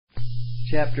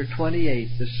Chapter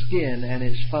 28, the skin and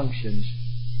its functions.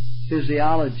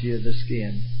 Physiology of the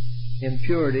skin.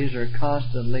 Impurities are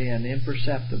constantly and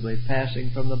imperceptibly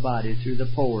passing from the body through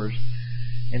the pores,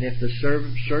 and if the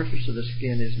surface of the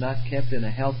skin is not kept in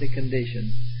a healthy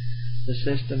condition, the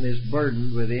system is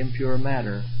burdened with impure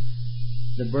matter.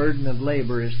 The burden of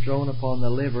labor is thrown upon the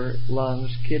liver,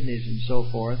 lungs, kidneys, and so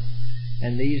forth,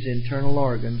 and these internal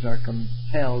organs are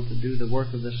compelled to do the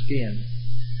work of the skin.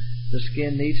 The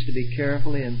skin needs to be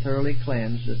carefully and thoroughly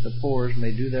cleansed that the pores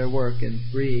may do their work in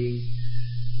freeing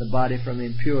the body from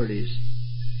impurities.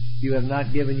 You have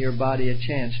not given your body a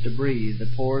chance to breathe.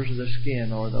 The pores of the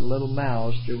skin, or the little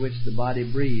mouths through which the body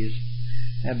breathes,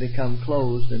 have become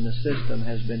closed, and the system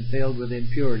has been filled with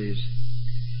impurities.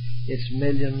 Its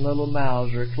million little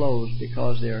mouths are closed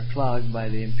because they are clogged by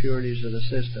the impurities of the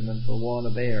system and for want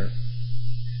of air.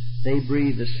 They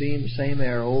breathe the same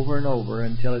air over and over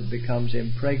until it becomes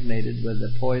impregnated with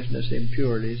the poisonous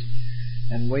impurities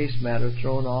and waste matter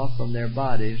thrown off from their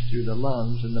bodies through the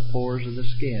lungs and the pores of the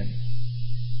skin.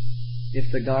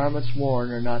 If the garments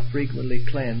worn are not frequently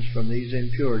cleansed from these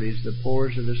impurities, the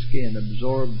pores of the skin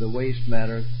absorb the waste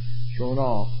matter thrown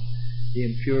off. The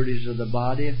impurities of the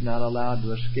body, if not allowed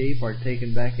to escape, are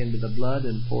taken back into the blood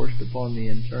and forced upon the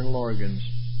internal organs.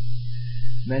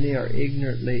 Many are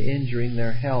ignorantly injuring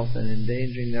their health and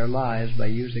endangering their lives by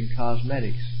using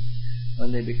cosmetics.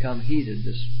 When they become heated,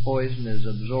 this poison is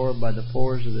absorbed by the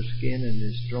pores of the skin and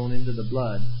is thrown into the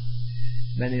blood.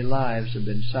 Many lives have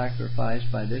been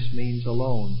sacrificed by this means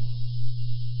alone.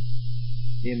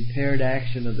 Impaired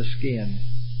action of the skin.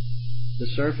 The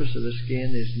surface of the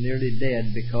skin is nearly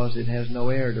dead because it has no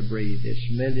air to breathe. Its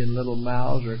million little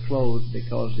mouths are closed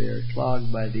because they are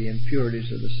clogged by the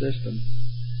impurities of the system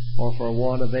or for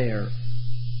want of air.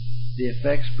 The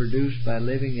effects produced by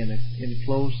living in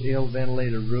close,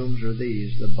 ill-ventilated rooms are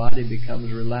these. The body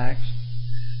becomes relaxed,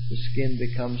 the skin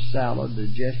becomes sallow,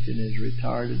 digestion is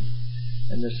retarded,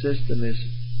 and the system is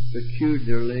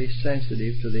peculiarly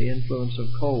sensitive to the influence of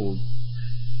cold.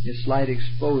 A slight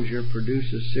exposure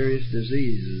produces serious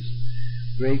diseases.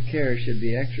 Great care should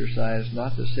be exercised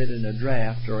not to sit in a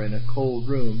draught or in a cold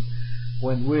room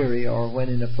when weary or when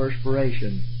in a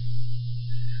perspiration.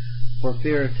 For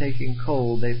fear of taking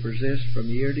cold, they persist from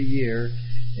year to year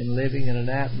in living in an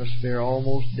atmosphere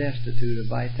almost destitute of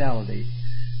vitality.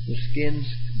 The skin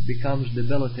becomes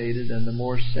debilitated and the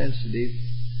more sensitive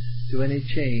to any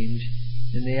change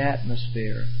in the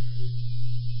atmosphere.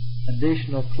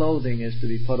 Additional clothing is to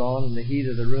be put on and the heat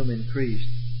of the room increased.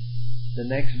 The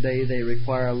next day they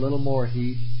require a little more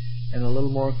heat and a little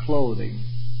more clothing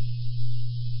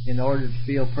in order to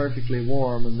feel perfectly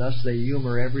warm, and thus they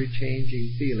humor every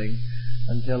changing feeling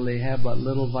until they have but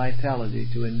little vitality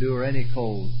to endure any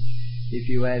cold. If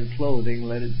you add clothing,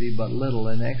 let it be but little,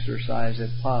 and exercise if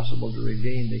possible to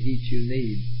regain the heat you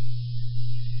need.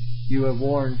 You have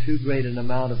worn too great an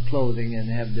amount of clothing and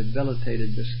have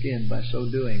debilitated the skin by so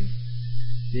doing.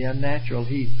 The unnatural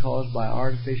heat caused by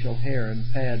artificial hair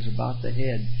and pads about the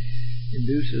head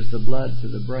induces the blood to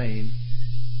the brain,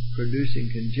 producing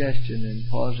congestion and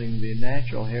causing the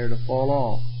natural hair to fall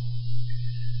off.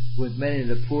 With many,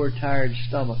 the poor, tired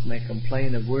stomach may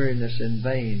complain of weariness in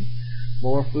vain.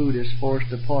 More food is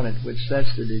forced upon it, which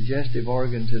sets the digestive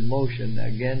organs in motion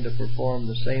again to perform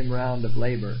the same round of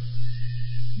labor.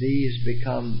 These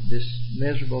become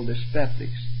miserable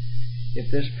dyspeptics.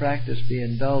 If this practice be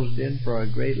indulged in for a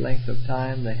great length of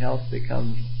time, the health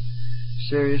becomes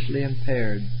seriously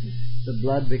impaired. The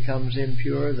blood becomes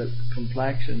impure, the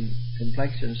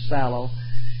complexion sallow,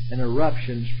 and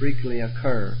eruptions frequently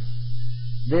occur.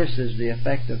 This is the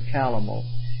effect of calomel.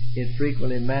 It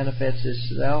frequently manifests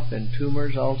itself in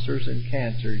tumors, ulcers, and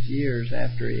cancers years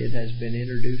after it has been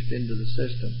introduced into the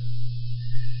system.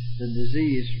 The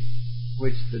disease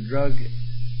which the drug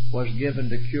was given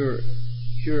to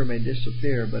cure may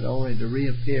disappear, but only to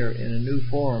reappear in a new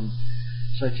form,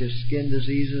 such as skin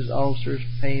diseases, ulcers,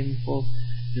 painful,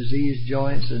 diseased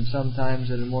joints, and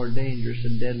sometimes in a more dangerous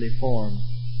and deadly form.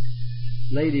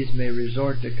 Ladies may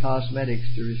resort to cosmetics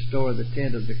to restore the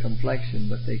tint of the complexion,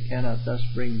 but they cannot thus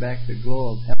bring back the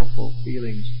glow of healthful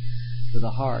feelings to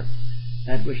the heart.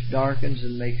 That which darkens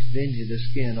and makes dingy the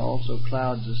skin also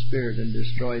clouds the spirit and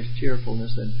destroys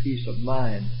cheerfulness and peace of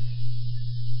mind.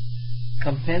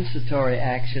 Compensatory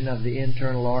action of the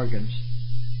internal organs.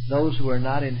 Those who are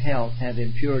not in health have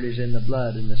impurities in the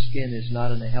blood, and the skin is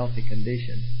not in a healthy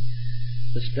condition.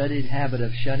 The studied habit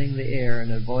of shunning the air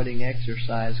and avoiding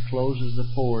exercise closes the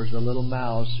pores, the little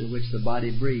mouths through which the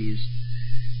body breathes,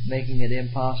 making it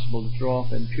impossible to throw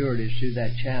off impurities through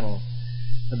that channel.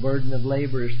 The burden of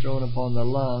labor is thrown upon the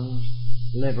lungs,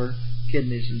 liver,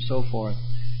 kidneys, and so forth.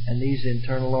 and these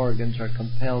internal organs are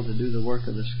compelled to do the work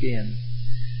of the skin.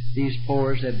 These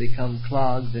pores have become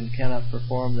clogged and cannot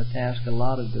perform the task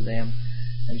allotted to them,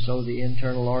 and so the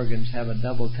internal organs have a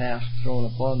double task thrown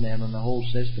upon them, and the whole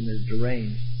system is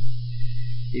deranged.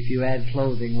 If you add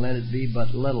clothing, let it be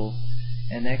but little,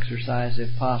 and exercise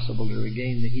if possible to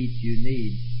regain the heat you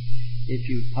need. If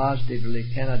you positively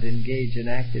cannot engage in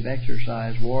active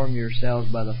exercise, warm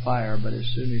yourselves by the fire, but as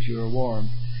soon as you are warm,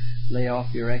 lay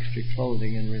off your extra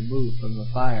clothing and remove from the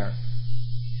fire.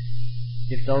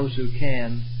 If those who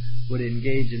can would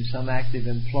engage in some active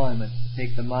employment,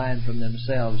 take the mind from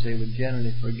themselves, they would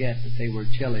generally forget that they were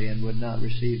chilly and would not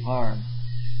receive harm.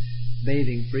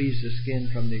 Bathing frees the skin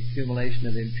from the accumulation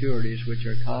of impurities which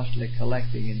are constantly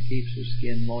collecting and keeps the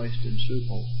skin moist and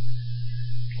supple.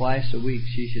 Twice a week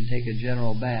she should take a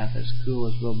general bath, as cool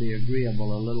as will be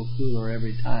agreeable, a little cooler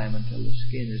every time until the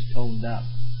skin is toned up.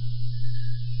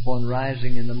 Upon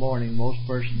rising in the morning, most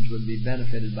persons would be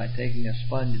benefited by taking a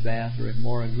sponge bath, or if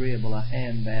more agreeable, a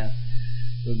hand bath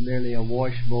with merely a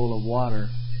wash bowl of water.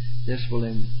 This will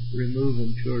remove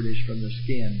impurities from the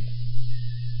skin.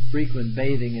 Frequent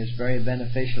bathing is very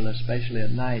beneficial, especially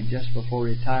at night, just before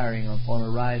retiring or upon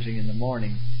arising in the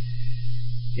morning.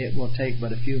 It will take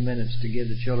but a few minutes to give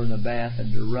the children a bath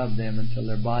and to rub them until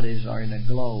their bodies are in a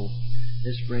glow.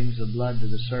 This brings the blood to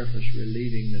the surface,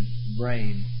 relieving the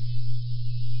brain.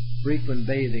 Frequent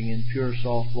bathing in pure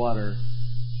salt water,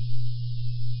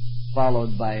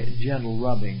 followed by gentle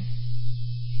rubbing.